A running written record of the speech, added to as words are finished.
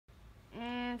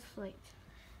Wait.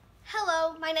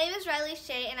 Hello, my name is Rylie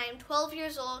Shieh, and I am 12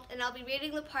 years old, and I'll be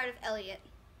reading the part of Elliot.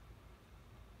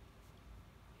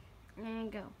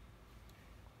 And go.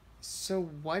 So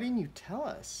why didn't you tell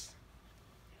us?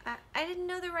 I didn't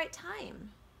know the right time.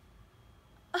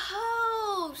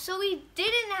 Oh, so we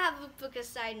didn't have a book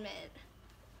assignment.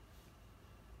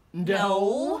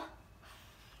 No.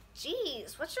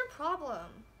 Jeez, what's your problem?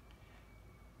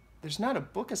 There's not a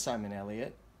book assignment,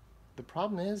 Elliot. The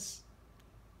problem is,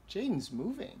 Jaden's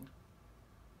moving.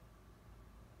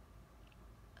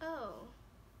 Oh.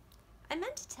 I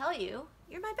meant to tell you,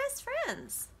 you're my best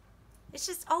friends. It's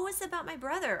just always about my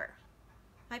brother.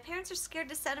 My parents are scared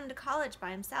to send him to college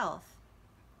by himself.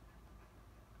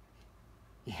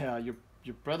 Yeah, your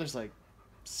brother's like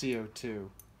CO2.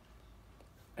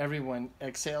 Everyone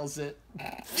exhales it.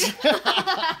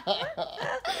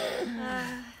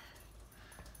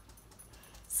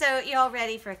 So, you all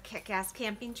ready for a kick-ass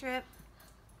camping trip?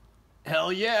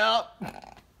 Hell yeah!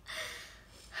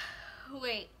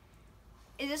 Wait,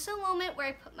 is this a moment where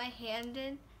I put my hand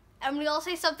in and we all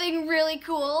say something really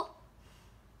cool?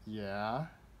 Yeah?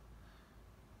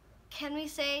 Can we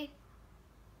say,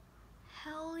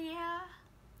 hell yeah?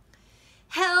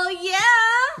 Hell yeah!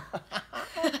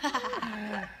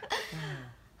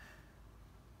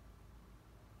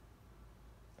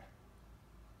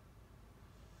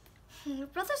 Your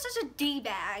brother's such a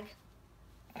D-bag.